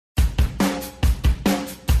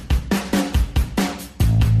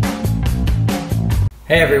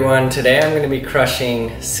Hey everyone, today I'm going to be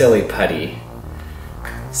crushing silly putty.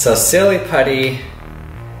 So silly putty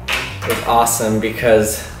is awesome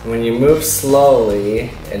because when you move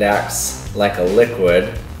slowly, it acts like a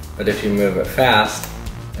liquid, but if you move it fast,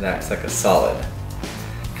 it acts like a solid.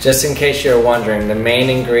 Just in case you're wondering, the main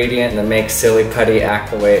ingredient that makes silly putty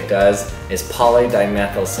act the way it does is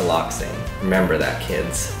polydemthylsiloxane. Remember that,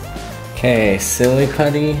 kids. Okay, silly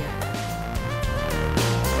putty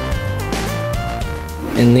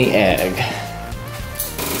in the egg.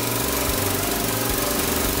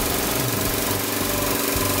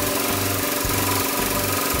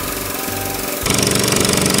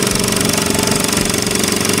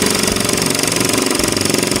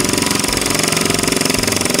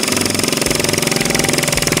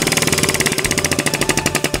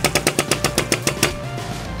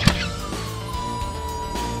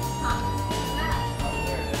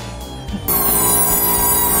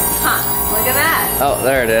 Look at that. Oh,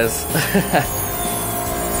 there it is.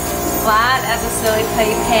 Flat as a silly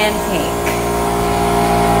putty pancake.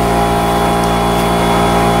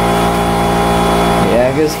 The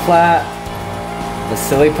egg is flat. The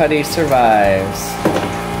silly putty survives.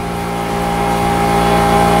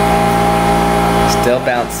 Still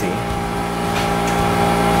bouncy.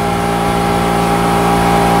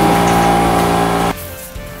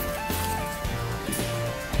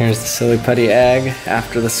 Here's the silly putty egg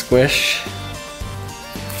after the squish.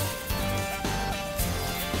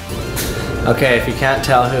 Okay, if you can't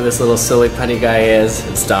tell who this little silly putty guy is,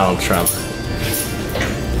 it's Donald Trump.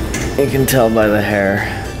 You can tell by the hair.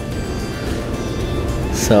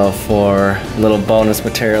 So for a little bonus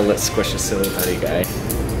material, let's squish a silly putty guy.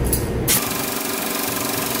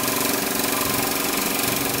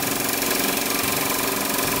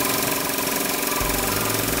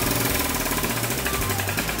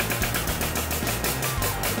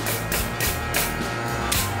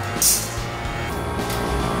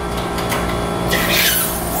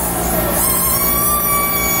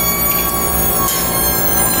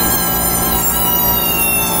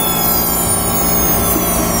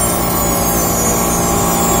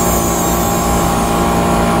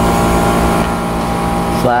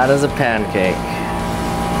 Flat as a pancake.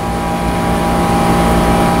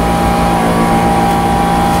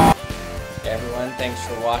 Hey everyone, thanks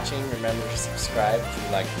for watching. Remember to subscribe if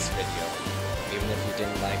you like this video. Even if you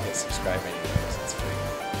didn't like it, subscribe anyways, it's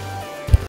free.